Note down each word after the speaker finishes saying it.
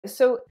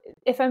So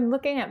if I'm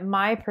looking at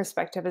my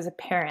perspective as a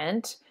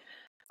parent,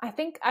 I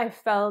think I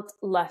felt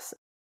less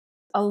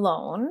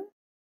alone.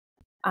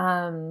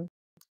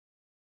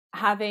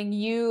 Having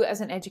you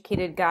as an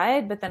educated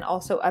guide, but then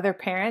also other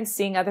parents,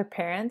 seeing other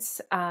parents,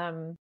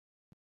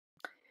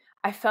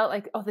 I felt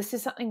like, oh, this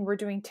is something we're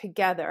doing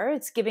together.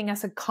 It's giving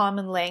us a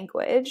common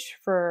language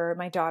for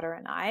my daughter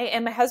and I.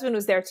 And my husband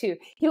was there too.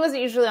 He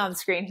wasn't usually on the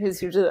screen. He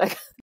was usually like,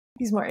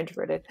 he's more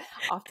introverted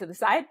off to the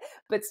side,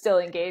 but still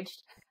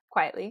engaged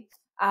quietly.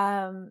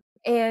 And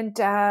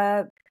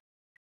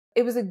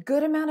it was a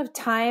good amount of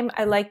time.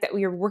 I liked that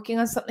we were working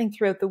on something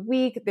throughout the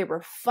week. There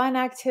were fun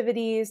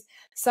activities.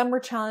 Some were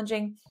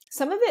challenging.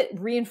 Some of it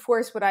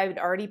reinforced what I had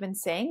already been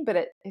saying, but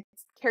it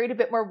carried a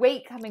bit more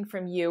weight coming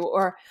from you.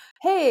 Or,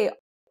 hey,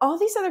 all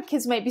these other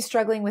kids might be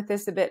struggling with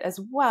this a bit as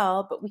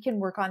well, but we can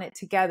work on it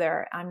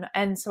together.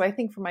 And so I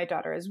think for my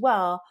daughter as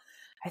well,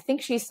 I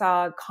think she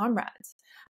saw comrades.